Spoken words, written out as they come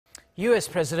US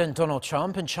President Donald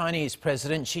Trump and Chinese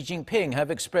President Xi Jinping have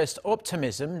expressed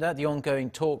optimism that the ongoing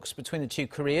talks between the two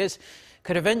Koreas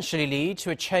could eventually lead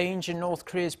to a change in North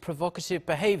Korea's provocative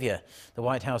behavior. The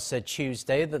White House said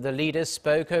Tuesday that the leaders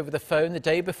spoke over the phone the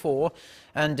day before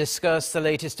and discussed the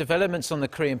latest developments on the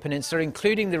Korean Peninsula,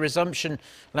 including the resumption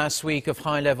last week of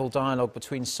high-level dialogue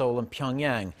between Seoul and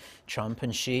Pyongyang. Trump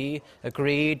and Xi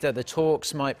agreed that the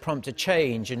talks might prompt a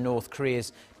change in North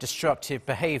Korea's destructive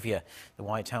behavior. The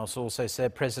White House also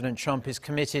said President Trump is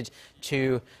committed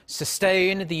to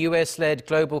sustain the US-led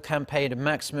global campaign of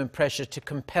maximum pressure to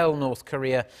compel North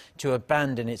Korea to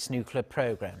abandon its nuclear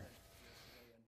program.